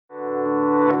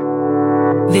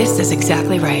This is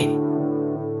exactly right.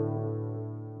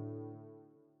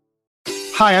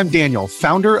 Hi, I'm Daniel,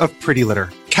 founder of Pretty Litter.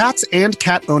 Cats and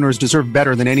cat owners deserve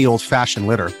better than any old-fashioned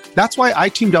litter. That's why I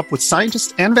teamed up with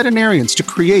scientists and veterinarians to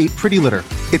create Pretty Litter.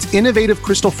 Its innovative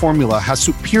crystal formula has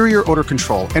superior odor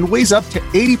control and weighs up to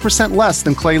 80% less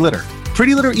than clay litter.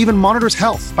 Pretty Litter even monitors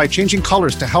health by changing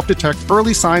colors to help detect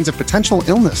early signs of potential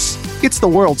illness. It's the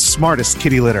world's smartest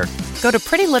kitty litter. Go to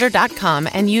prettylitter.com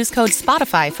and use code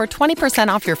SPOTIFY for 20%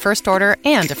 off your first order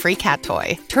and a free cat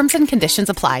toy. Terms and conditions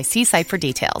apply. See site for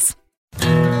details.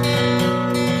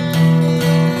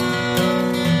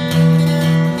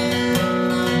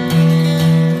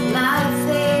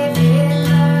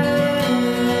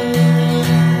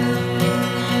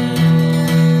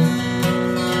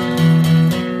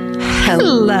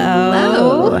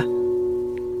 Hello.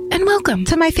 And welcome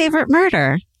To my favorite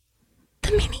murder. the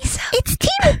Minisode. It's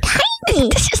teeny tiny.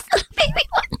 It's just a baby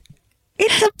one.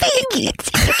 It's a baby. You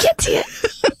can't see it.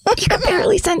 You can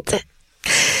barely sense it.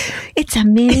 It's a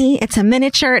mini. It's a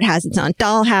miniature. It has its own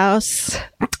dollhouse.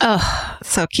 Oh,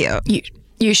 So cute.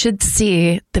 you should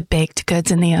see the baked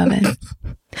goods in the oven.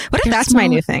 What if that's my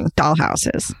new thing?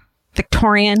 Dollhouses.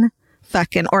 Victorian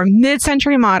fucking or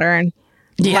mid-century modern.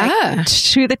 Yeah. Like,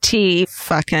 to the T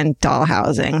fucking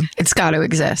dollhousing. It's got to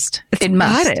exist. It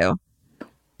must. Got to.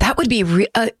 That would be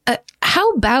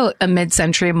how about a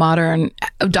mid-century modern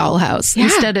dollhouse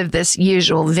instead of this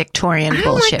usual Victorian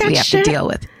bullshit like we have to deal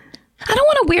with? I don't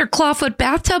want a weird clawfoot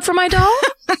bathtub for my doll.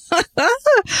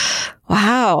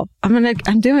 Wow.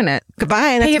 I'm doing it.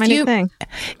 Goodbye. That's my new thing.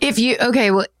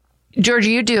 Well, Georgia,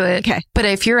 you do it. Okay. But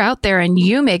if you're out there and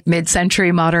you make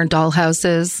mid-century modern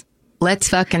dollhouses, let's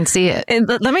fucking see it. And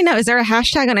let me know. Is there a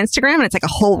hashtag on Instagram and it's like a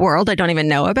whole world I don't even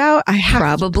know about?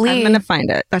 Probably. I'm going to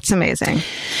find it. That's amazing.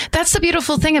 That's the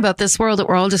beautiful thing about this world that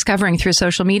we're all discovering through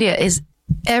social media is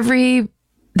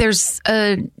there's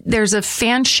a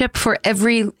fanship for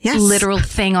every literal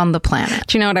thing on the planet.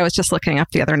 Do you know what I was just looking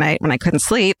up the other night when I couldn't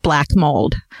sleep? Black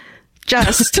mold.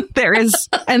 There's a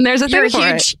You're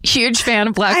thing a for huge fan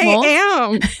of black mold.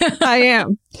 I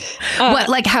am. What,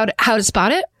 like how to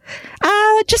spot it?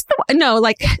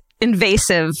 Like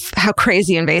invasive, how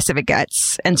crazy invasive it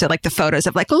gets. And so like the photos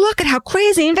of like, look at how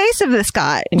crazy invasive this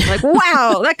got. And you're like,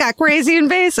 wow, that got crazy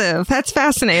invasive. That's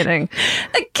fascinating.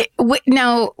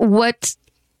 Now, what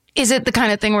is it the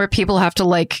kind of thing where people have to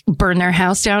like burn their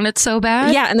house down? It's so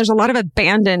bad. Yeah. And there's a lot of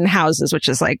abandoned houses, which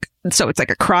is like, so it's like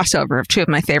a crossover of two of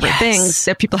my favorite things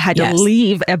that people had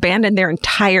to abandon their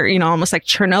entire, almost like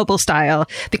Chernobyl style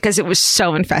because it was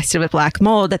so infested with black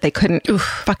mold that they couldn't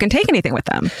fucking take anything with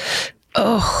them.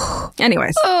 Oh,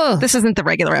 anyways, this isn't the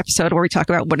regular episode where we talk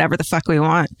about whatever the fuck we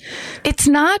want. It's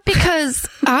not because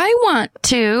I want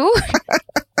to.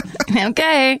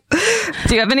 Okay.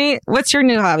 Do you have what's your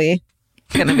new hobby?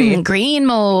 Gonna be green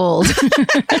mold.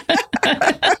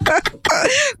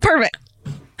 Perfect.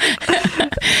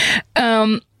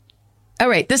 All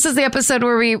right. This is the episode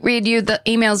where we read you the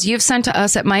emails you've sent to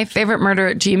us at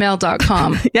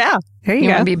myfavoritemurder@gmail.com. Yeah. Here you go.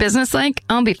 Want to be businesslike?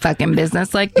 I'll be fucking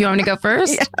businesslike. You want me to go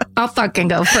first? Yeah. I'll fucking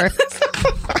go first.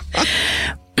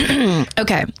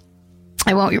 Okay.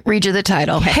 I won't read you the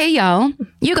title. Okay. Hey, y'all.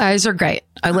 You guys are great.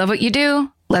 I love what you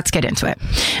do. Let's get into it.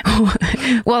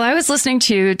 While I was listening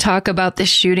to you talk about this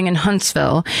shooting in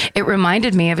Huntsville, it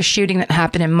reminded me of a shooting that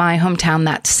happened in my hometown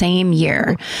that same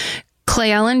year.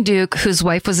 Clay Allen Duke, whose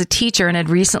wife was a teacher and had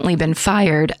recently been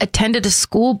fired, attended a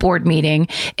school board meeting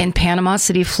in Panama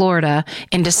City, Florida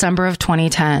in December of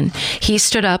 2010. He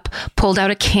stood up, pulled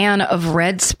out a can of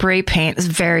red spray paint.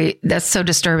 That's so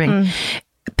disturbing.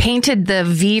 Painted the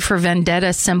V for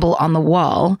Vendetta symbol on the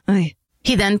wall. Aye.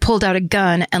 He then pulled out a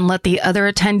gun and let the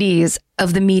other attendees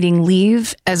of the meeting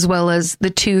leave, as well as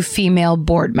the two female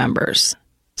board members.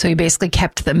 So he basically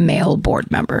kept the male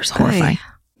board members. Horrifying. Aye.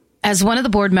 As one of the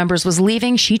board members was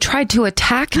leaving, she tried to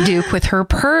attack Duke with her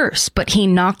purse, but he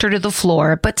knocked her to the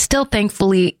floor, but still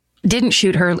thankfully didn't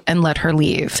shoot her and let her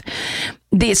leave.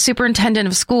 The superintendent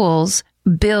of schools,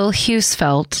 Bill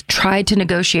Huesfeld, tried to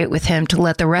negotiate with him to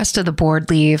let the rest of the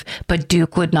board leave, but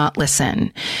Duke would not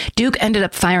listen. Duke ended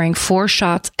up firing 4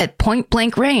 shots at point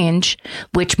blank range,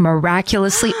 which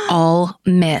miraculously all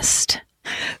missed.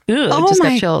 Just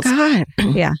got chills. God.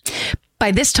 Yeah. By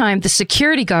this time, the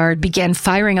security guard began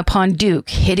firing upon Duke,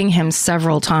 hitting him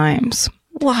several times.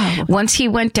 Wow. Once he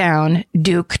went down,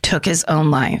 Duke took his own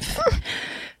life.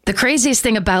 The craziest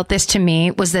thing about this to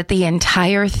me was that the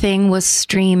entire thing was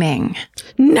streaming.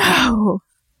 No.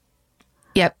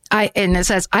 Yep. And it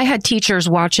says, I had teachers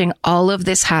watching all of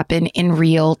this happen in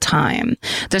real time.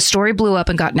 The story blew up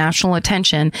and got national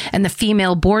attention, and the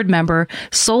female board member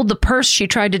sold the purse she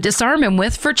tried to disarm him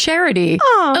with for charity.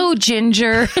 Aww. Oh,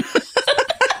 Ginger.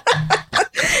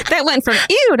 That went from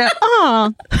ew to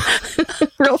aw.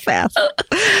 Real fast.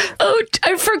 Oh,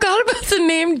 I forgot about the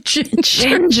name Ginger.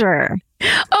 Ginger.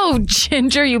 Oh,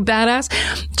 Ginger, you badass.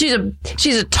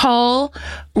 She's a tall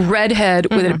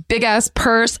redhead with a big ass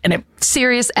purse and a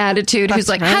serious attitude. Who's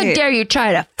like, how dare you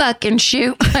try to fucking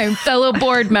shoot my fellow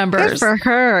board members? Good for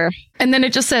her. And then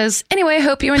it just says, anyway,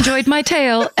 hope you enjoyed my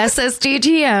tale.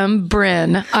 SSDGM,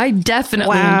 Bryn. I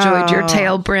definitely enjoyed your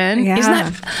tale, Bryn. Yeah.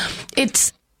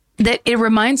 Isn't that, it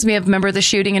reminds me of, remember the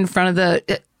shooting in front of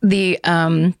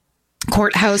the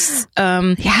courthouse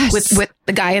with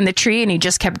the guy in the tree, and he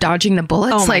just kept dodging the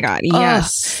bullets. Oh my God,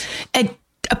 yes.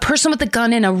 A person with a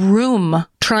gun in a room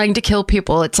trying to kill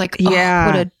people. It's like,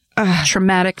 what a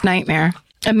traumatic nightmare.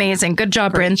 Amazing. Good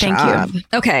job, Bryn. Thank you.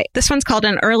 Okay. This one's called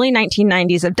An Early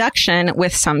 1990s Abduction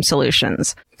with Some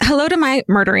Solutions. Hello to my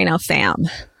Murderino fam.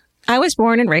 I was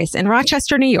born and raised in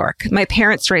Rochester, New York. My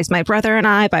parents raised my brother and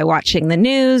I by watching the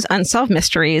news, Unsolved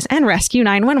Mysteries, and Rescue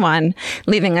 911,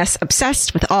 leaving us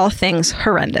obsessed with all things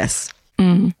horrendous.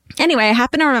 Anyway, I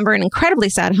happen to remember an incredibly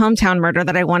sad hometown murder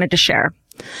that I wanted to share.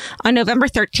 On November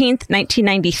 13th,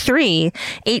 1993,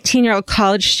 18-year-old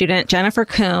college student Jennifer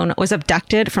Kuhn was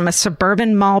abducted from a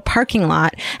suburban mall parking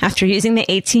lot after using the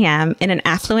ATM in an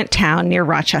affluent town near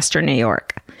Rochester, New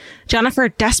York. Jennifer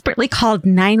desperately called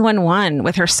 911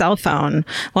 with her cell phone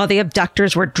while the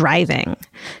abductors were driving.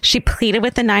 She pleaded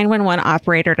with the 911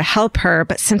 operator to help her,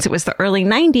 but since it was the early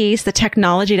 90s, the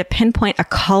technology to pinpoint a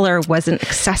caller wasn't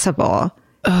accessible.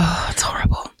 Oh, it's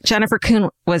horrible. Jennifer Kuhn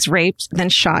was raped, then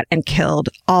shot and killed,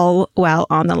 all while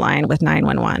on the line with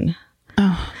 911.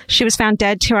 Oh. She was found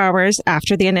dead 2 hours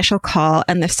after the initial call,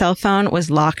 and the cell phone was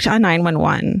locked on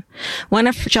 911. One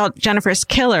of Jennifer's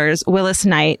killers, Willis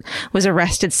Knight, was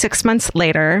arrested 6 months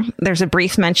later. There's a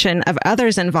brief mention of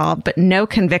others involved, but no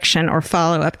conviction or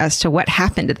follow-up as to what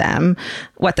happened to them.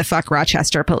 What the fuck,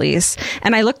 Rochester police?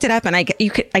 And I looked it up, and I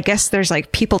guess there's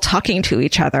like people talking to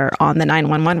each other on the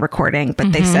 911 recording,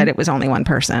 but they said it was only one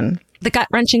person. The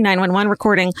gut-wrenching 911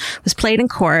 recording was played in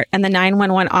court, and the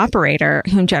 911 operator,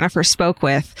 whom Jennifer spoke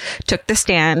with, took the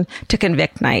stand to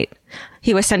convict Knight.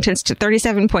 He was sentenced to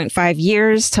 37.5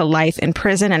 years to life in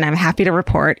prison, and I'm happy to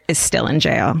report is still in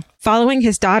jail. Following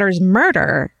his daughter's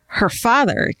murder, her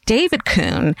father, David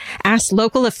Kuhn, asked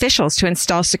local officials to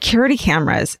install security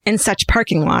cameras in such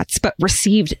parking lots, but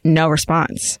received no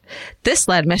response. This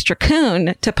led Mr.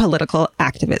 Kuhn to political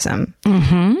activism.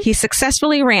 He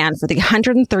successfully ran for the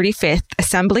 135th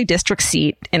Assembly District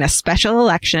seat in a special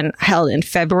election held in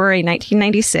February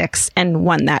 1996 and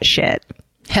won that shit.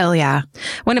 Hell yeah.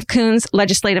 One of Kuhn's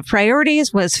legislative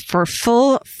priorities was for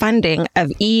full funding of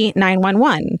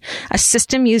E911, a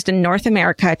system used in North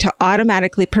America to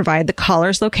automatically provide the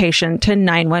caller's location to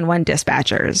 911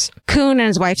 dispatchers. Kuhn and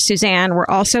his wife Suzanne were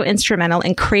also instrumental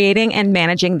in creating and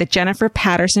managing the Jennifer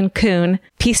Patterson Kuhn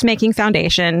Peacemaking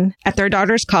Foundation at their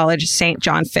daughter's college, St.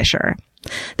 John Fisher.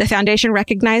 The foundation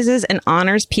recognizes and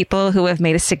honors people who have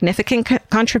made a significant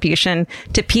contribution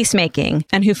to peacemaking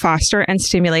and who foster and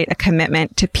stimulate a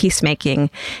commitment to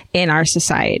peacemaking in our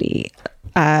society.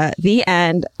 The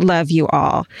end. Love you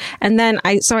all. And then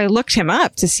I looked him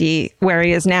up to see where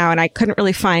he is now, and I couldn't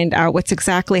really find out what's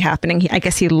exactly happening. I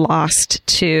guess he lost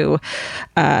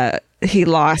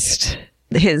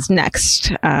his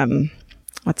next,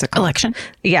 what's it called? Election.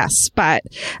 Yes. But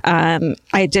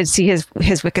I did see his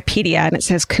Wikipedia, and it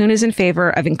says Kuhn is in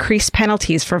favor of increased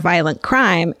penalties for violent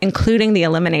crime, including the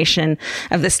elimination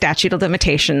of the statute of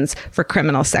limitations for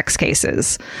criminal sex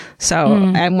cases. So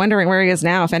I'm wondering where he is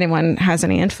now, if anyone has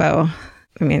any info.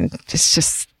 I mean, it's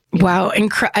just... Wow.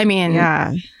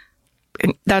 Yeah.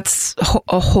 That's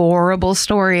a horrible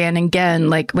story. And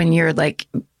again, like when you're like...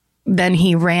 Then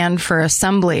he ran for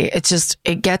assembly.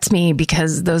 It gets me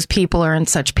because those people are in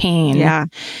such pain. Yeah.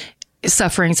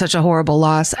 Suffering such a horrible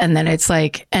loss. And then it's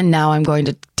like, and now I'm going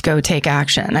to go take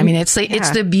action. I mean, it's like,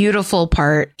 it's the beautiful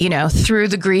part, through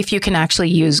the grief, you can actually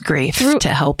use grief to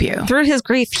help you. Through his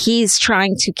grief, he's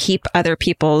trying to keep other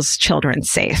people's children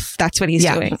safe. That's what he's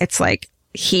doing. It's like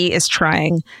he is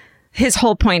trying. His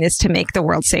whole point is to make the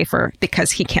world safer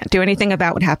because he can't do anything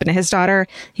about what happened to his daughter.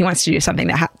 He wants to do something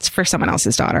for someone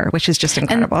else's daughter, which is just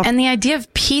incredible. And the idea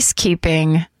of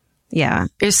peacekeeping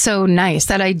is so nice.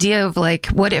 That idea of like,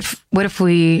 what if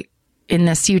we, in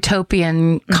this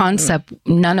utopian concept,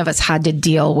 none of us had to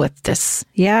deal with this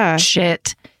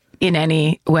shit in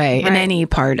any way, in any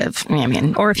part of,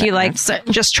 or if you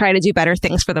just try to do better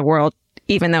things for the world,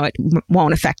 even though it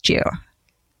won't affect you.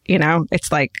 You know,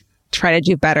 it's like, try to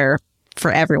do better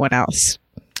for everyone else.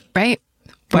 Right.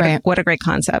 What a great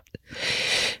concept.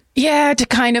 Yeah. To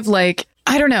kind of like,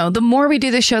 I don't know, the more we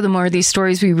do the show, the more of these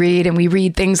stories we read, and we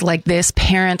read things like this,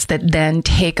 parents that then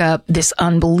take up this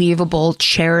unbelievable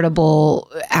charitable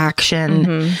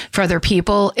action for other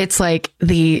people. It's like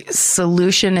the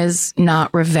solution is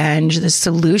not revenge. The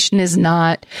solution is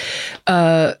not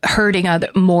hurting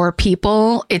more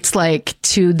people. It's like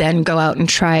to then go out and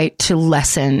try to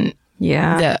lessen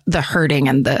the hurting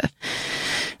and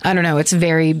I don't know. It's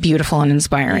very beautiful and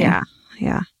inspiring. Yeah.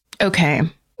 Yeah. Okay.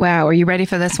 Wow. Are you ready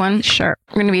for this one? Sure.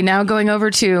 We're going to be now going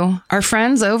over to our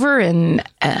friends over in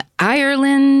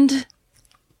Ireland.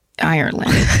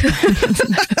 Ireland,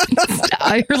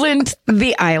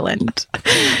 the island.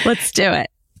 Let's do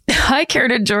it. Hi,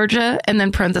 Karen and Georgia, and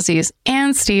then parentheses,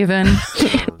 and Steven.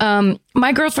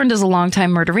 My girlfriend is a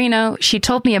longtime murderino. She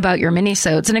told me about your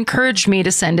minisodes and encouraged me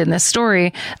to send in this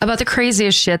story about the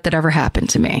craziest shit that ever happened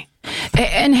to me.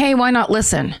 And hey, why not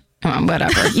listen?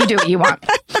 Whatever. You do what you want.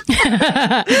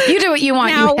 You do what you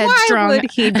want, now, you headstrong. why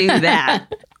would he do that?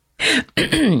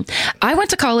 I went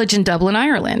to college in Dublin,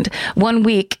 Ireland. One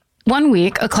week,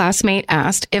 a classmate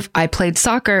asked if I played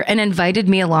soccer and invited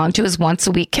me along to his once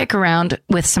a week kick around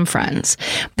with some friends.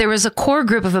 There was a core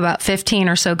group of about 15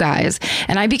 or so guys,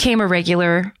 and I became a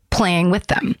regular playing with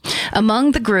them.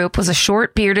 Among the group was a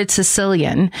short bearded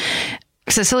Sicilian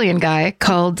guy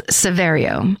called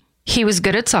Saverio. He was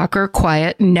good at soccer,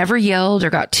 quiet, never yelled or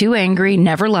got too angry,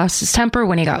 never lost his temper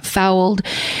when he got fouled.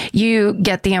 You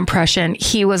get the impression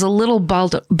he was a little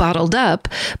bottled up,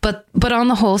 but on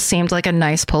the whole seemed like a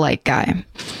nice, polite guy.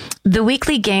 The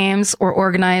weekly games were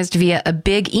organized via a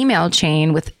big email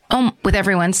chain with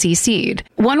everyone CC'd.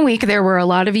 One week, there were a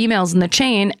lot of emails in the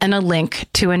chain and a link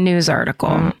to a news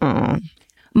article.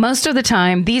 Most of the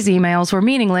time, these emails were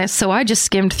meaningless, so I just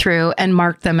skimmed through and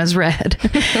marked them as read.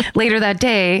 Later that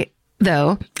day,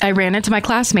 though, I ran into my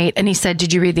classmate and he said,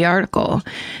 "Did you read the article?"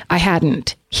 I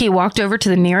hadn't. He walked over to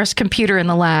the nearest computer in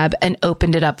the lab and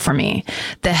opened it up for me.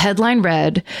 The headline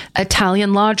read,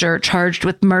 "Italian lodger charged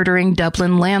with murdering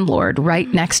Dublin landlord,"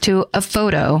 right next to a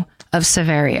photo of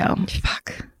Saverio.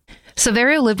 Fuck.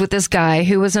 Saverio lived with this guy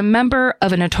who was a member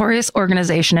of a notorious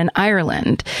organization in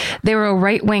Ireland. They were a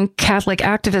right-wing Catholic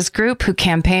activist group who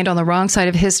campaigned on the wrong side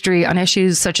of history on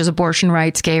issues such as abortion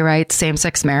rights, gay rights,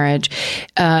 same-sex marriage,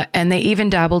 and they even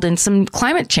dabbled in some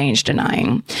climate change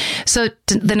denying. So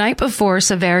the night before,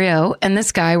 Saverio and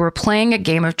this guy were playing a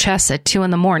game of chess at 2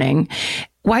 a.m.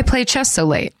 Why play chess so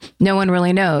late? No one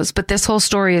really knows, but this whole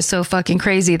story is so fucking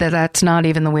crazy that that's not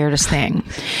even the weirdest thing.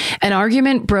 An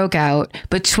argument broke out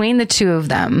between the two of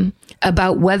them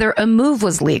about whether a move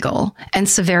was legal, and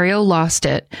Saverio lost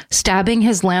it, stabbing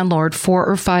his landlord 4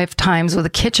 or 5 times with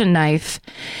a kitchen knife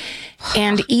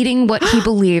and eating what he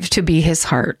believed to be his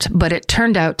heart, but it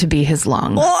turned out to be his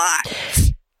lung. What?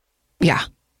 Yeah.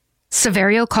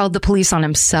 Saverio called the police on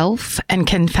himself and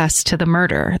confessed to the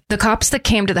murder. The cops that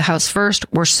came to the house first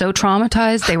were so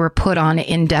traumatized they were put on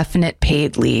indefinite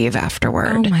paid leave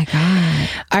afterward. Oh my God.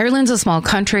 Ireland's a small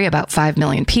country, about 5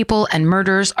 million people, and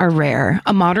murders are rare.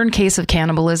 A modern case of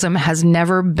cannibalism has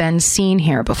never been seen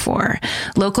here before.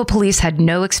 Local police had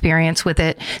no experience with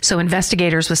it, so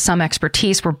investigators with some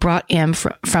expertise were brought in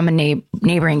from a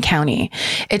neighboring county.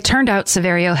 It turned out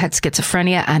Saverio had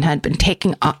schizophrenia and had been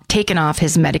taken off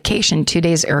his medication 2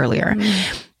 days earlier.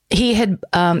 He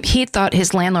thought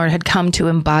his landlord had come to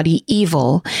embody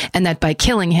evil, and that by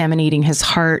killing him and eating his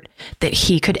heart, that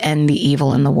he could end the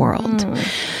evil in the world.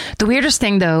 The weirdest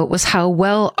thing, though, was how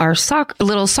well our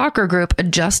little soccer group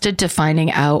adjusted to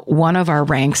finding out one of our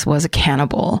ranks was a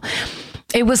cannibal.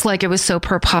 It was so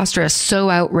preposterous, so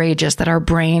outrageous that our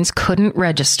brains couldn't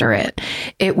register it.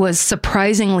 It was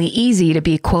surprisingly easy to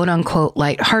be quote unquote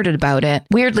lighthearted about it.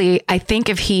 Weirdly, I think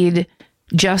if he'd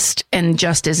just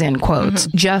as in quotes,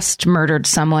 just murdered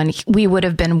someone, we would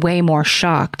have been way more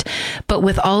shocked. But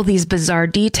with all these bizarre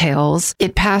details,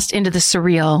 it passed into the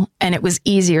surreal, and it was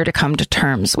easier to come to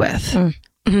terms with.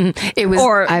 It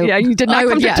was, you did not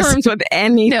come to terms with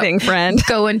anything, friend.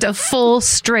 Go into full,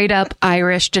 straight up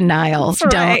Irish denial.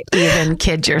 Right. Don't even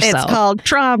kid yourself. It's called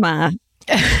trauma.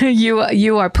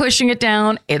 You are pushing it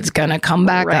down. It's gonna come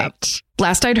back up.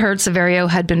 Last I'd heard, Saverio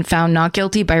had been found not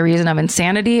guilty by reason of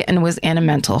insanity and was in a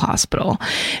mental hospital.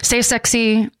 Stay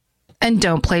sexy and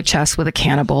don't play chess with a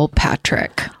cannibal,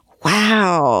 Patrick.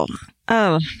 Wow.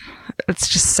 Oh, it's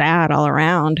just sad all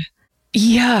around.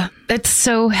 Yeah, it's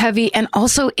so heavy. And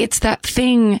also it's that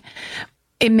thing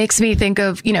it makes me think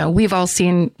of, we've all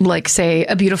seen, like, say,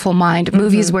 A Beautiful Mind,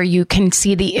 movies where you can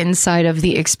see the inside of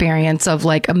the experience of,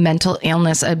 like, a mental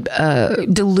illness, a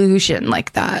delusion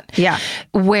like that. Yeah.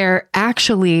 Where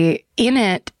actually in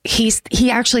it,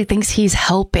 he actually thinks he's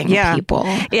helping people.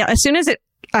 Yeah. As soon as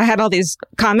I had all these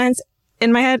comments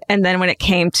in my head, and then when it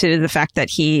came to the fact that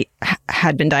he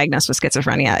had been diagnosed with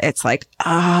schizophrenia, it's like,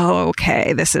 oh,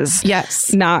 okay, this is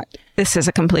this is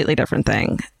a completely different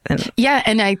thing.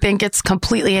 And I think it's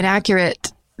completely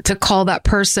inaccurate to call that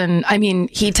person. I mean,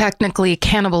 he technically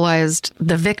cannibalized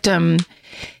the victim,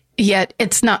 yet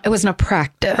it wasn't a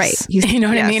practice. Right. You know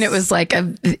what I mean? It was like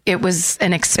it was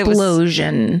an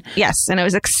explosion. Yes. And it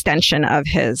was extension of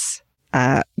his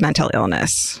mental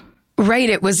illness. Right.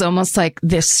 It was almost like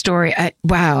this story.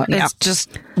 Wow. It's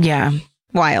just,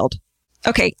 wild.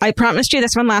 Okay. I promised you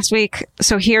this one last week.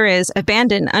 So here is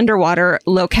abandoned underwater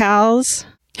locales,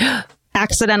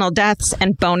 accidental deaths,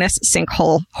 and bonus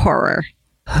sinkhole horror.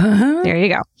 There you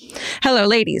go. Hello,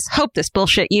 ladies. Hope this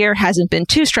bullshit year hasn't been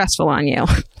too stressful on you.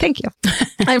 Thank you.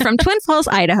 I'm from Twin Falls,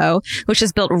 Idaho, which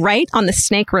is built right on the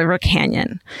Snake River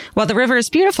Canyon. While the river is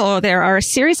beautiful, there are a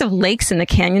series of lakes in the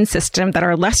canyon system that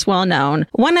are less well known,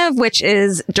 one of which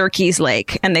is Durkee's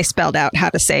Lake. And they spelled out how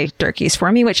to say Durkee's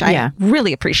for me, which I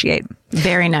really appreciate.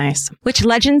 Very nice. Which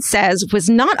legend says was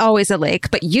not always a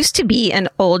lake, but used to be an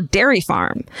old dairy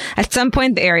farm. At some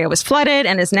point, the area was flooded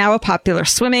and is now a popular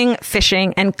swimming,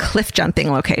 fishing, and cliff jumping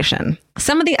location.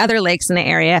 Some of the other lakes in the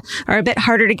area are a bit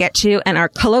harder to get to and are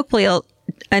colloquially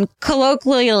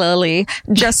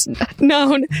just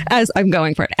known as,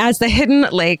 as the hidden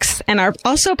lakes, and are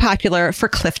also popular for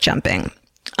cliff jumping.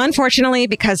 Unfortunately,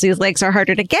 because these lakes are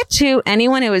harder to get to,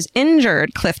 anyone who is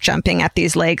injured cliff jumping at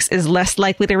these lakes is less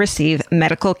likely to receive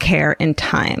medical care in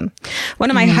time. One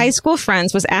of my high school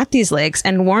friends was at these lakes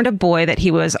and warned a boy that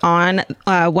he was on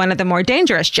one of the more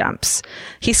dangerous jumps.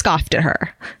 He scoffed at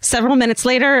her. Several minutes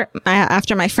later,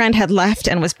 after my friend had left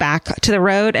and was back to the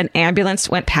road, an ambulance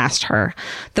went past her.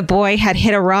 The boy had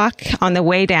hit a rock on the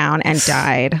way down and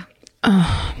died.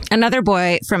 Another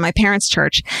boy from my parents'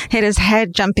 church hit his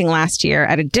head jumping last year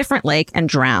at a different lake and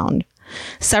drowned.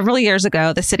 Several years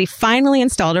ago, the city finally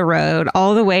installed a road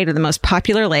all the way to the most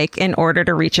popular lake in order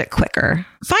to reach it quicker.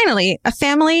 Finally, a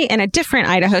family in a different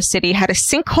Idaho city had a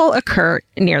sinkhole occur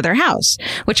near their house,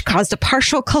 which caused a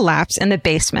partial collapse in the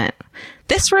basement.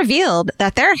 This revealed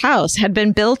that their house had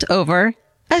been built over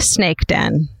a snake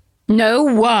den. No,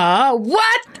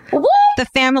 what? The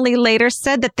family later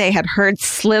said that they had heard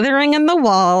slithering in the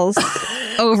walls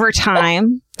over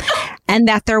time, and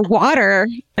that their water,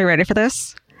 are you ready for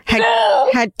this?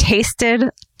 Had tasted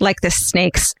like the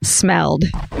snakes smelled.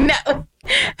 No.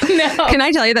 Can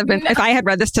I tell you that if I had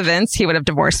read this to Vince, he would have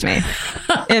divorced me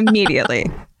immediately.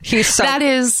 He's so... That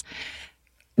is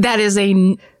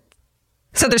a...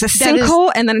 So there's a sinkhole,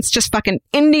 and then it's just fucking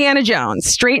Indiana Jones,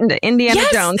 straight into Indiana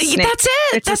Jones. Snake. That's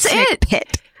it. It's a snake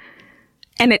pit.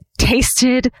 And it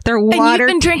tasted their water. And you've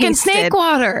been drinking snake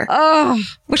water. Oh,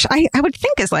 which I would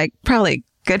think is like probably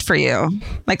good for you.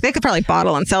 Like they could probably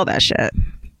bottle and sell that shit.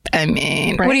 I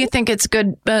mean, right? What do you think it's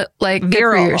good, like good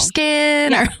for your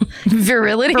skin or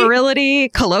virility? Virility,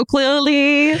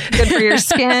 colloquially, good for your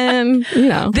skin. You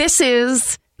know, this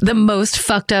is the most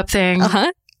fucked up thing.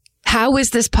 How is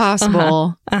this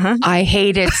possible? I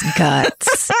hate its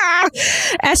guts.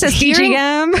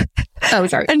 SSDGM. Oh,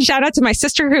 sorry. And shout out to my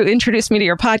sister who introduced me to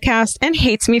your podcast and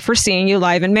hates me for seeing you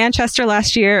live in Manchester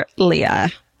last year,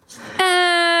 Leah.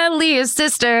 Leah's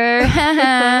sister.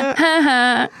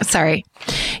 Sorry.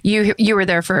 You were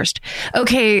there first.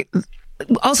 Okay.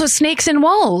 Also, snakes in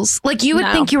walls. Like you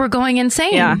would think you were going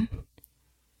insane.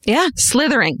 Yeah.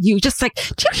 Slithering. You just like,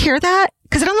 do you hear that?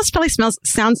 Because it almost probably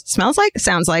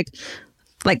sounds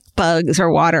like bugs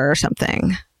or water or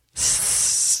something.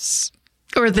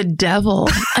 Or the devil.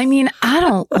 I mean, I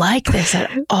don't like this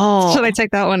at all. Should I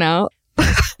take that one out?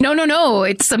 No.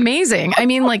 It's amazing. I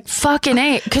mean, like fucking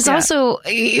A. Because also,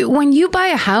 when you buy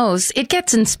a house, it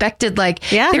gets inspected. Like,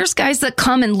 there's guys that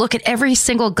come and look at every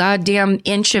single goddamn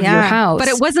inch of your house. But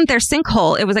it wasn't their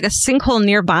sinkhole. It was like a sinkhole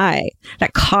nearby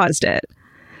that caused it.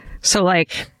 So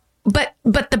like... But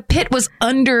the pit was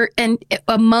under and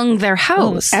among their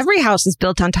house. Well, every house is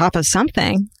built on top of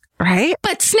something, right?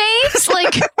 But snakes,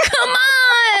 like, come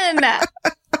on! No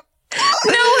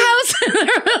house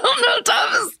on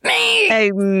top of snake.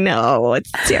 I know,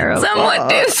 it's terrible. Someone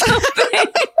do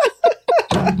something.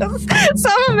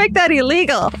 Someone make that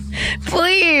illegal,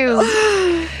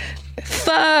 please.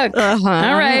 Fuck. All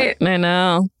right. I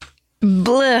know.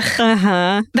 Blech.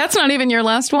 Uh-huh. That's not even your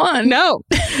last one. No.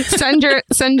 Send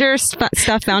your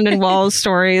stuff found in walls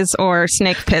stories or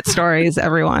snake pit stories,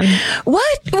 everyone.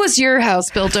 What was your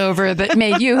house built over that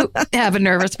made you have a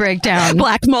nervous breakdown?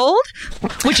 Black mold?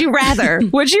 Would you rather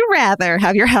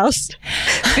have your house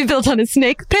be built on a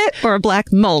snake pit or a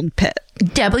black mold pit?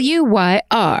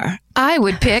 WYR. I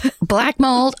would pick black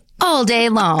mold all day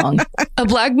long. A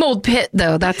black mold pit,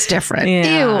 though, that's different.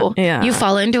 Yeah, Ew. yeah. You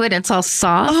fall into it, it's all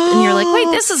soft, and you're like, wait,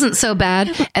 this isn't so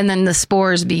bad. And then the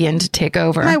spores begin to take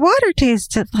over. My water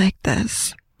tasted like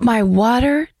this. My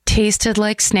water tasted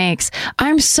like snakes.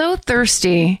 I'm so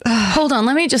thirsty. Hold on,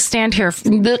 let me just stand here.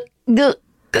 Why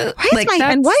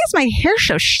is my hair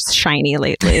so shiny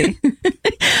lately?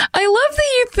 I love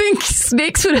that you think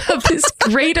snakes would have this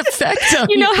great effect on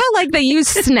you. You know how they use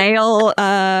snail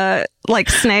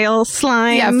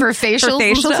slime for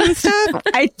facials and stuff?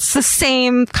 It's the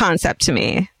same concept to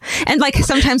me. And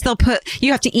sometimes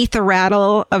you have to eat the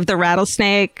rattle of the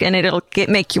rattlesnake and it'll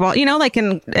make you all,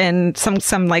 in some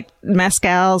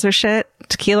mezcals or shit,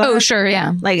 tequila. Oh, sure.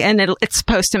 Yeah. And it's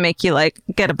supposed to make you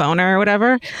get a boner or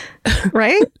whatever.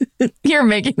 Right? You're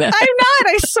making that. I'm not,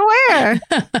 I swear.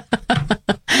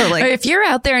 If you're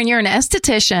out there and you're an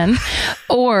esthetician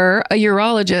or a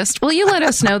urologist, will you let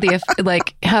us know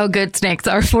how good snakes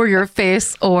are for your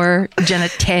face or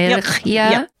genitalia?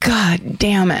 Yep. God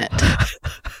damn it.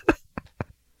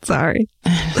 Sorry.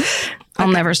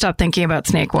 I'll never stop thinking about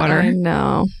snake water. I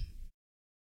know.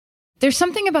 There's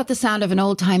something about the sound of an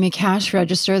old-timey cash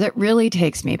register that really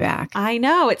takes me back. I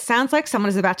know. It sounds like someone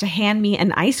is about to hand me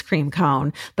an ice cream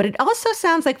cone, but it also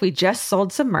sounds like we just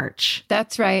sold some merch.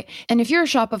 That's right. And if you're a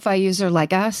Shopify user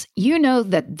like us, you know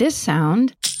that this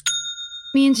sound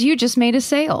means you just made a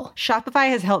sale. Shopify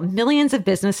has helped millions of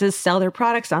businesses sell their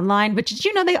products online, but did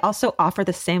you know they also offer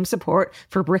the same support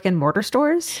for brick and mortar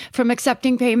stores? From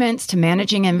accepting payments to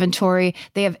managing inventory,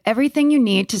 they have everything you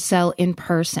need to sell in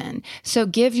person. So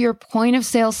give your point of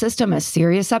sale system a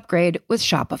serious upgrade with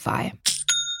Shopify.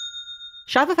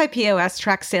 Shopify POS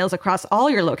tracks sales across all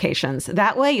your locations.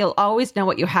 That way, you'll always know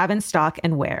what you have in stock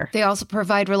and where. They also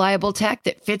provide reliable tech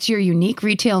that fits your unique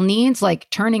retail needs, like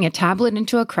turning a tablet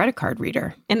into a credit card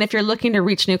reader. And if you're looking to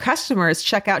reach new customers,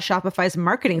 check out Shopify's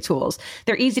marketing tools.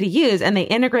 They're easy to use, and they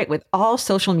integrate with all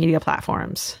social media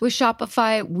platforms. With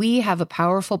Shopify, we have a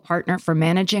powerful partner for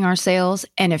managing our sales.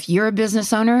 And if you're a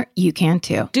business owner, you can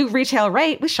too. Do retail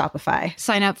right with Shopify.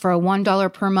 Sign up for a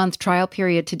 $1 per month trial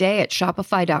period today at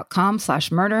shopify.com/murder.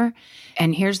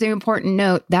 And here's the important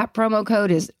note, that promo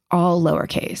code is all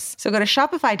lowercase. So go to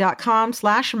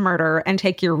shopify.com/murder and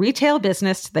take your retail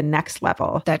business to the next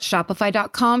level. That's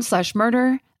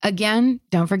shopify.com/murder. Again,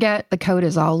 don't forget the code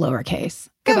is all lowercase.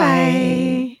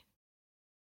 Goodbye.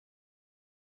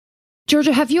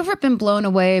 Georgia, have you ever been blown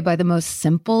away by the most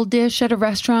simple dish at a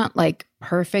restaurant, like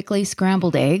perfectly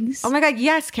scrambled eggs? Oh my God,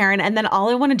 yes, Karen. And then all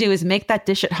I want to do is make that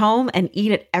dish at home and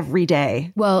eat it every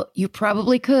day. Well, you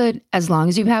probably could, as long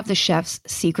as you have the chef's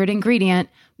secret ingredient,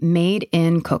 Made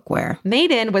in Cookware. Made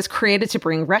In was created to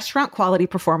bring restaurant quality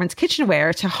performance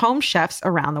kitchenware to home chefs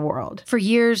around the world. For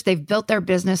years, they've built their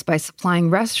business by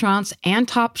supplying restaurants and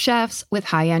top chefs with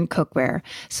high-end cookware.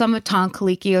 Some of Tom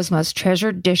Colicchio's most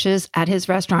treasured dishes at his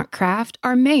restaurant Craft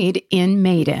are made in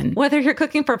Made In. Whether you're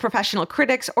cooking for professional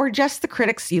critics or just the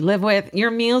critics you live with,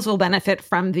 your meals will benefit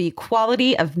from the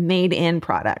quality of Made In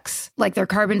products. Like their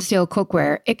carbon steel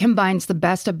cookware, it combines the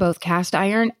best of both cast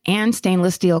iron and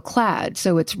stainless steel clad,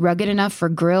 so it's rugged enough for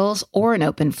grills or an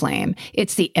open flame.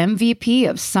 It's the MVP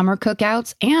of summer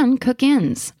cookouts and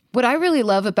cook-ins. What I really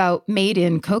love about Made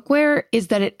in Cookware is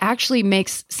that it actually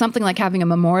makes something like having a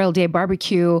Memorial Day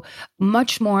barbecue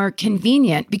much more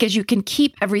convenient because you can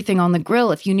keep everything on the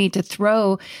grill. If you need to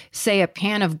throw, say, a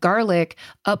pan of garlic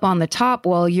up on the top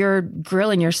while you're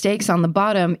grilling your steaks on the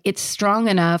bottom, it's strong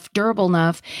enough, durable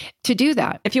enough to do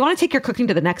that. If you want to take your cooking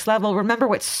to the next level, remember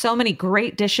what so many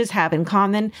great dishes have in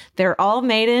common. They're all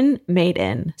made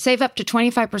in. Save up to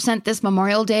 25% this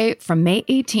Memorial Day from May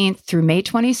 18th through May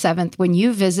 27th when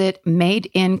you visit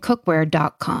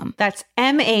madeincookware.com. That's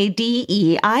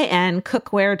MADEIN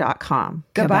cookware.com.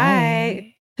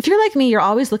 Goodbye. If you're like me, you're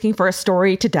always looking for a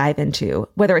story to dive into.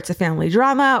 Whether it's a family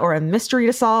drama or a mystery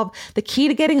to solve, the key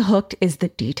to getting hooked is the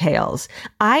details.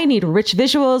 I need rich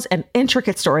visuals and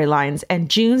intricate storylines, and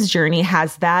June's Journey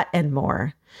has that and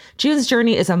more. June's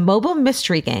Journey is a mobile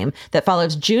mystery game that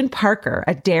follows June Parker,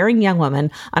 a daring young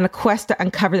woman, on a quest to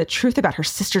uncover the truth about her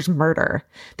sister's murder.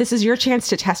 This is your chance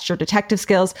to test your detective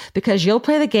skills because you'll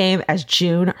play the game as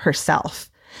June herself.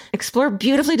 Explore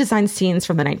beautifully designed scenes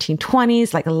from the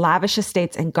 1920s, like lavish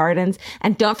estates and gardens,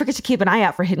 and don't forget to keep an eye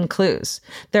out for hidden clues.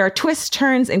 There are twists,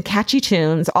 turns, and catchy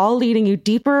tunes, all leading you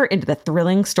deeper into the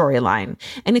thrilling storyline.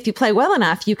 And if you play well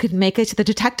enough, you could make it to the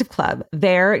Detective Club.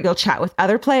 There, you'll chat with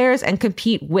other players and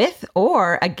compete with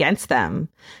or against them.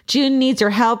 June needs your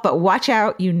help, but watch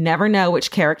out. You never know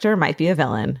which character might be a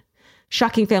villain.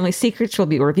 Shocking family secrets will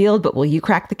be revealed, but will you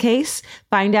crack the case?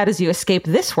 Find out as you escape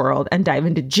this world and dive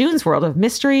into June's world of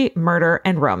mystery, murder,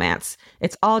 and romance.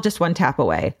 It's all just one tap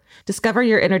away. Discover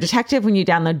your inner detective when you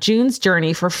download June's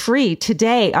Journey for free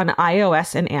today on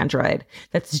iOS and Android.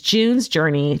 That's June's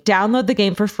Journey. Download the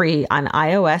game for free on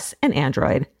iOS and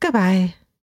Android. Goodbye.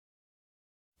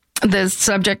 The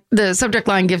subject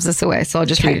line gives this away, so I'll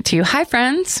just read it to you. Hi,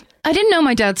 friends. I didn't know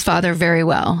my dad's father very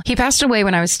well. He passed away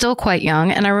when I was still quite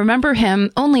young, and I remember him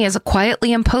only as a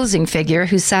quietly imposing figure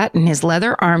who sat in his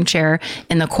leather armchair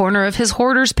in the corner of his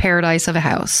hoarder's paradise of a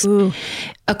house. Ooh.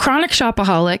 A chronic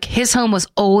shopaholic, his home was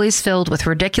always filled with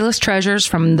ridiculous treasures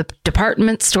from the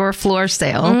department store floor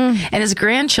sale, and his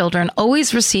grandchildren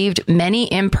always received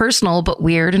many impersonal but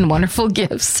weird and wonderful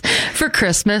gifts for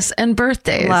Christmas and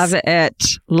birthdays. Love it.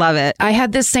 Love it. I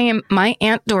had the same, my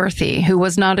Aunt Dorothy, who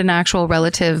was not an actual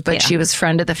relative, but she was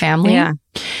friend of the family,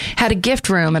 had a gift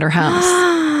room at her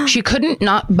house. She couldn't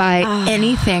not buy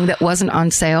anything that wasn't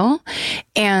on sale.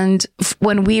 And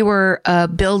when we were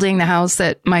building the house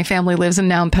that my family lives in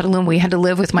now in Petaluma, we had to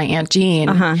live with my Aunt Jean.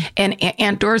 And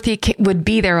Aunt Dorothy would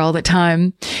be there all the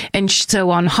time. And so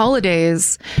on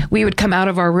holidays, we would come out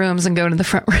of our rooms and go to the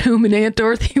front room, and Aunt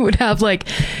Dorothy would have like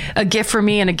a gift for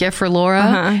me and a gift for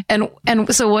Laura. And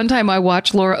so one time I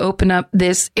watched Laura open up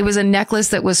this, it was a necklace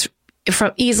that was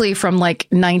from like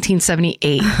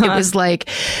 1978. It was like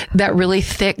that really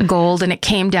thick gold, and it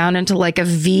came down into like a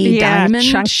V diamond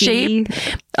chunky shape,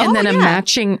 and then a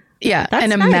matching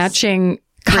and a matching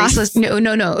bracelet.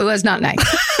 No, it was not nice.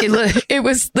 It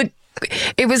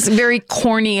was very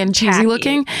corny and cheesy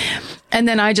looking. And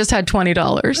then I just had $20.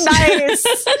 Nice.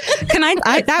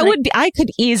 I could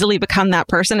easily become that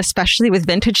person, especially with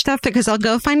vintage stuff, because I'll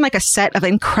go find like a set of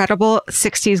incredible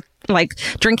 60s like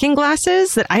drinking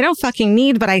glasses that I don't fucking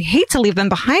need, but I hate to leave them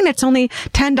behind. It's only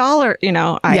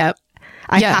 $10,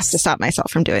 I have to stop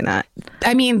myself from doing that.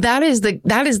 I mean, that is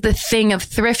the thing of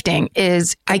thrifting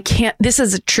is this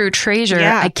is a true treasure.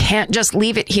 Yeah. I can't just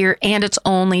leave it here and it's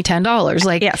only $10.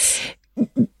 Like,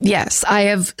 yes, I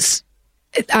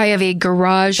have a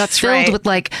garage filled with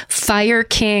like Fire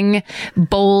King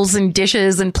bowls and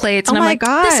dishes and plates. And I'm like,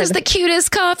 this is the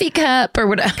cutest coffee cup or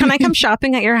whatever. Can I come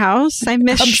shopping at your house? I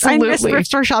miss thrift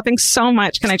store shopping so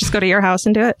much. Can I just go to your house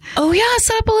and do it? Oh yeah.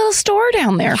 Set up a little store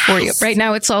down there for you. Right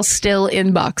now it's all still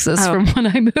in boxes from when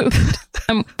I moved.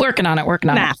 I'm working on it.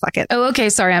 Nah, fuck it. Oh, okay.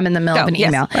 Sorry. I'm in the middle of an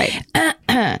email. Right.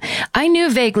 I knew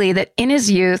vaguely that in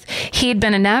his youth, he'd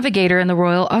been a navigator in the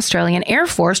Royal Australian Air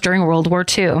Force during World War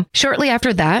II. Shortly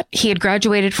after that, he had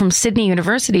graduated from Sydney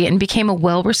University and became a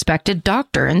well-respected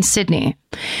doctor in Sydney.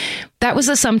 That was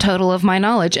the sum total of my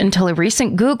knowledge until a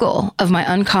recent Google of my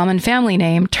uncommon family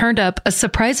name turned up a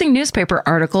surprising newspaper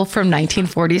article from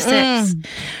 1946.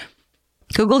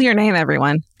 Google your name,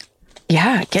 everyone.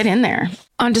 Yeah, get in there.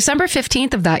 On December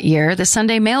 15th of that year, the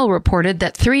Sunday Mail reported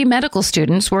that 3 medical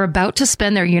students were about to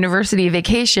spend their university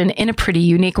vacation in a pretty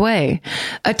unique way,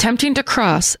 attempting to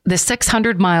cross the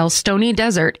 600-mile stony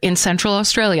desert in Central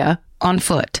Australia on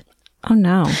foot. Oh,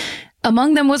 no.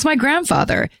 Among them was my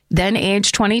grandfather, then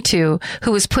age 22,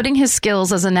 who was putting his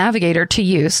skills as a navigator to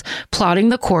use, plotting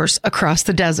the course across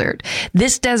the desert.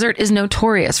 This desert is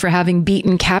notorious for having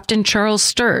beaten Captain Charles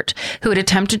Sturt, who had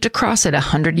attempted to cross it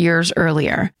 100 years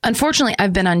earlier. Unfortunately,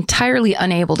 I've been entirely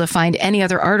unable to find any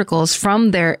other articles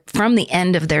from the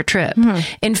end of their trip.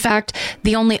 In fact,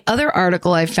 the only other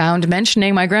article I found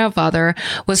mentioning my grandfather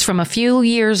was from a few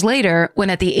years later,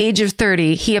 when at the age of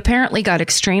 30, he apparently got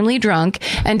extremely drunk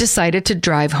and decided to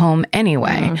drive home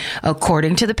anyway.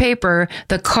 According to the paper,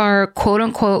 the car, quote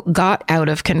unquote, got out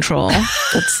of control.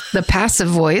 That's the passive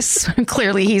voice.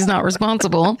 Clearly, he's not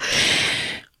responsible.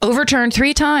 Overturned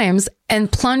 3 times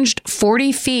and plunged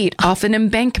 40 feet off an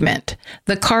embankment.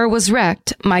 The car was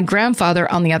wrecked. My grandfather,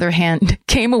 on the other hand,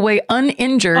 came away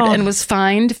uninjured and was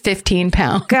fined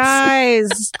 £15.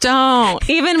 Guys, don't.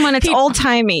 Even when it's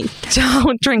old-timey,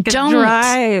 don't drink and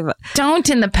drive. Don't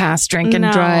in the past drink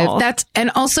and drive.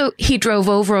 And also, he drove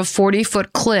over a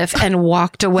 40-foot cliff and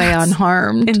walked away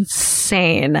unharmed.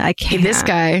 Insane. I can't. This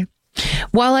guy.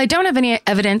 While I don't have any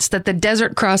evidence that the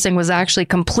desert crossing was actually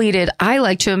completed, I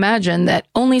like to imagine that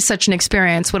only such an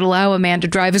experience would allow a man to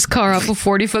drive his car off a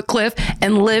 40-foot cliff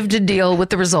and live to deal with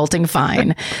the resulting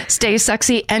fine. Stay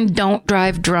sexy and don't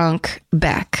drive drunk,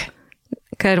 Beck.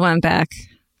 Good one, Beck.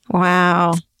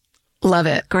 Wow. Love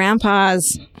it.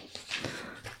 Grandpas.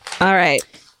 All right.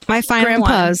 My final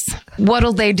Grandpas,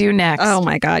 what'll they do next? Oh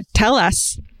my God. Tell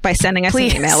us by sending us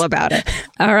Please. an email about it.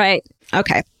 All right.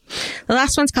 Okay. The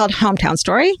last one's called Hometown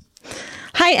Story.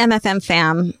 Hi, MFM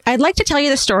fam. I'd like to tell you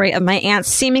the story of my aunt's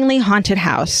seemingly haunted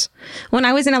house. When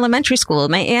I was in elementary school,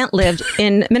 my aunt lived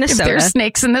in Minnesota. If there's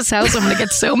snakes in this house, I'm going to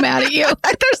get so mad at you.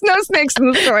 There's no snakes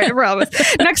in the story, I promise.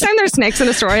 Next time there's snakes in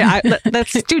a story,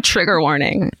 let's do trigger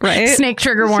warning, right? Snake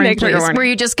trigger warning, Snake trigger please. warning. Where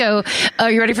you just go,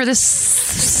 are you ready for this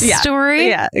story?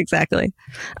 Yeah, exactly.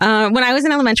 When I was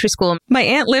in elementary school, my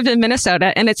aunt lived in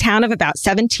Minnesota in a town of about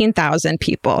 17,000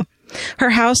 people. Her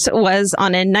house was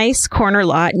on a nice corner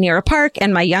lot near a park,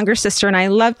 and my younger sister and I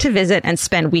loved to visit and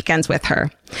spend weekends with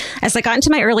her. As I got into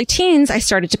my early teens, I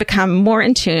started to become more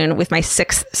in tune with my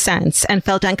sixth sense and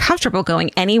felt uncomfortable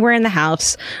going anywhere in the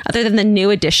house other than the new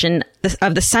addition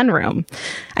of the sunroom.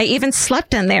 I even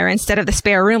slept in there instead of the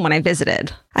spare room when I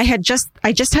visited. I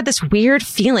just had this weird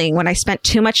feeling when I spent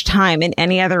too much time in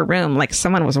any other room, like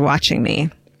someone was watching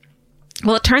me.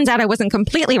 Well, it turns out I wasn't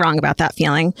completely wrong about that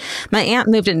feeling. My aunt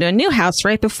moved into a new house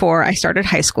right before I started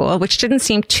high school, which didn't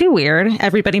seem too weird.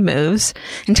 Everybody moves,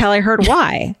 until I heard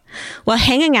why. While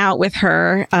hanging out with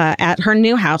her at her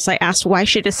new house, I asked why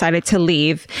she decided to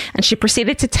leave, and she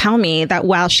proceeded to tell me that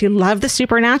while she loved the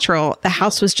supernatural, the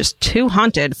house was just too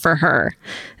haunted for her.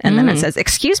 And then it says,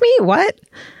 "Excuse me, what?"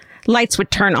 Lights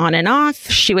would turn on and off.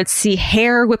 She would see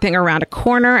hair whipping around a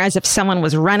corner as if someone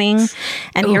was running,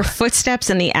 and hear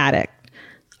footsteps in the attic.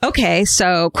 Okay,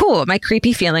 so cool. My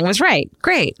creepy feeling was right.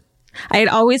 Great. I had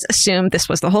always assumed this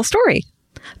was the whole story.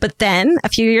 But then, a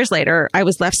few years later, I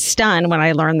was left stunned when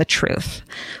I learned the truth.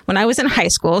 When I was in high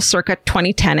school, circa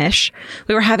 2010-ish,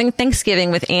 we were having Thanksgiving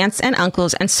with aunts and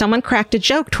uncles, and someone cracked a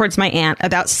joke towards my aunt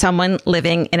about someone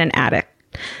living in an attic.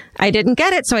 I didn't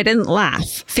get it, so I didn't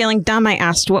laugh. Feeling dumb, I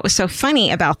asked what was so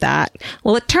funny about that.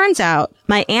 Well, it turns out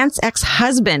my aunt's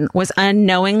ex-husband was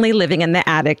unknowingly living in the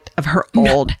attic of her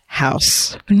old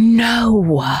house.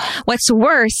 No. What's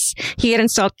worse, he had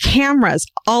installed cameras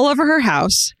all over her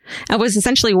house and was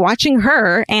essentially watching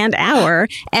her and our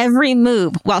every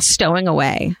move while stowing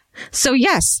away. So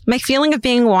yes, my feeling of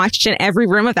being watched in every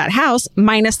room of that house,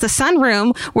 minus the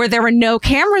sunroom where there were no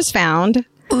cameras found,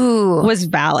 was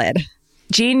valid.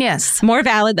 Genius. More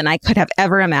valid than I could have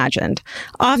ever imagined.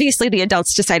 Obviously, the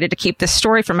adults decided to keep this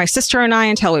story from my sister and I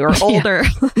until we were older.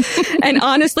 And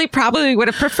honestly, probably would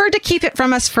have preferred to keep it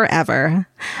from us forever.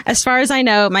 As far as I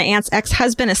know, my aunt's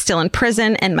ex-husband is still in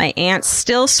prison, and my aunt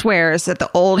still swears that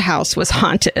the old house was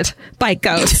haunted by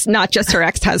ghosts, not just her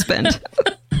ex-husband.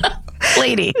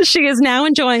 Lady. She is now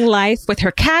enjoying life with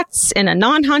her cats in a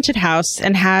non-haunted house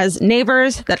and has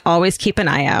neighbors that always keep an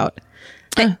eye out.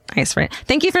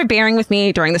 Thank you for bearing with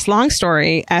me during this long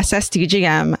story.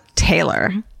 SSDGM,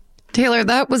 Taylor. Taylor,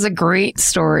 that was a great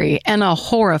story and a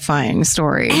horrifying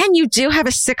story. And you do have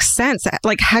a sixth sense that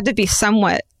had to be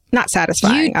somewhat not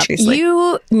satisfying, obviously.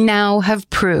 You now have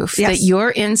proof that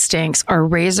your instincts are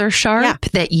razor sharp,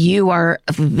 that you are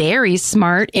very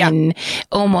smart in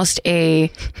almost a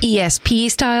ESP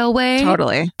style way.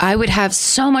 Totally. I would have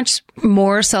so much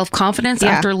more self-confidence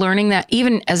after learning that,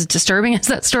 even as disturbing as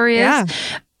that story is.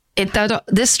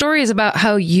 This story is about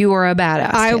how you are a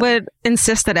badass. I would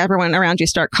insist that everyone around you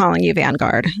start calling you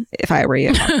Vanguard if I were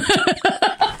you.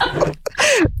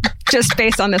 Just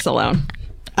based on this alone.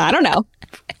 I don't know.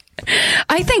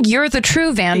 I think you're the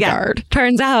true Vanguard. Yeah,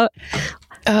 turns out.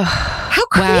 How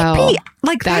creepy. Wow.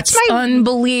 That's my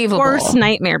unbelievable worst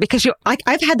nightmare, because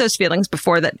I've had those feelings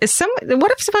before. What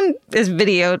if someone is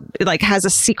videoed, has a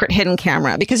secret hidden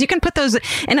camera? Because you can put those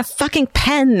in a fucking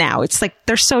pen now. It's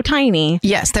they're so tiny.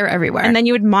 Yes, they're everywhere. And then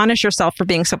you admonish yourself for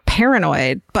being so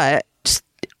paranoid, but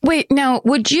wait, now,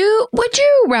 would you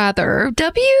rather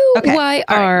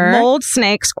WYR mold,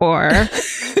 snakes, or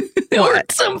or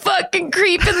some fucking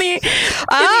creep in the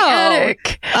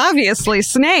attic? Obviously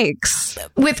snakes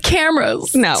with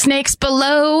cameras. No, snakes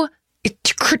below,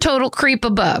 total creep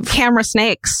above. Camera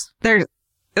snakes. They're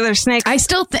snakes. I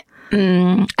still think.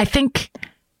 I think.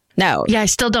 No. Yeah, I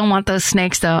still don't want those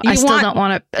snakes, though. I still don't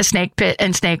want a snake pit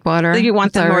and snake water. You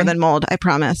want them more than mold, I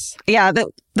promise. Yeah,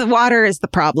 the water is the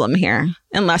problem here.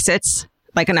 Unless it's,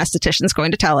 like an esthetician's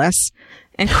going to tell us,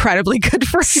 incredibly good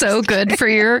for so good for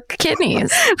your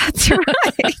kidneys. That's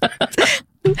right.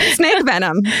 Snake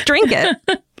venom. Drink it.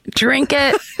 Drink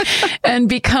it and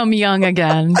become young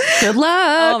again. Good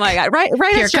luck. Oh my God. Right.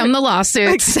 Here come the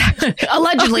lawsuits. Exactly.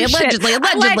 Allegedly.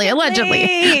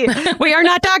 We are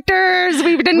not doctors.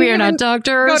 We are not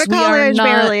doctors. Go to college,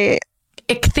 barely.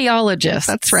 Ichthyologists.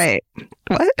 That's right.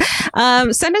 What?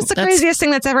 Send us the craziest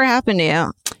thing that's ever happened to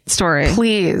you. story.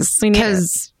 Please.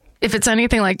 Because if it's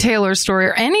anything like Taylor's story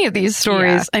or any of these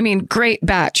stories, I mean, great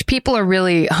batch. People are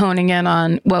really honing in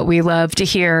on what we love to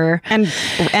hear. And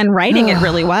writing it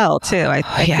really well, too. I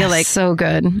feel like. So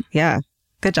good. Yeah.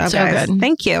 Good job, So guys. good.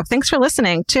 Thank you. Thanks for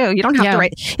listening, too. You don't have to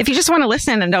write. If you just want to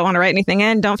listen and don't want to write anything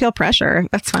in, don't feel pressure.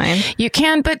 That's fine. You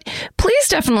can, but please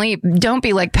definitely don't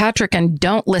be like Patrick and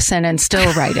don't listen and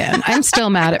still write in. I'm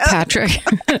still mad at Patrick.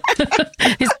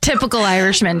 He's typical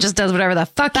Irishman, just does whatever the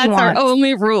fuck he wants. That's our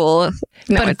only rule.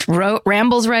 No, but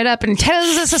rambles right up and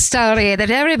tells us a story that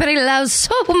everybody loves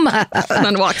so much. And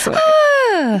then walks away.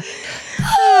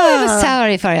 I'm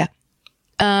sorry for you.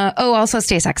 Also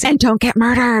stay sexy. And don't get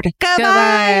murdered.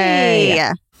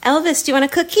 Goodbye. Elvis, do you want a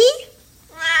cookie?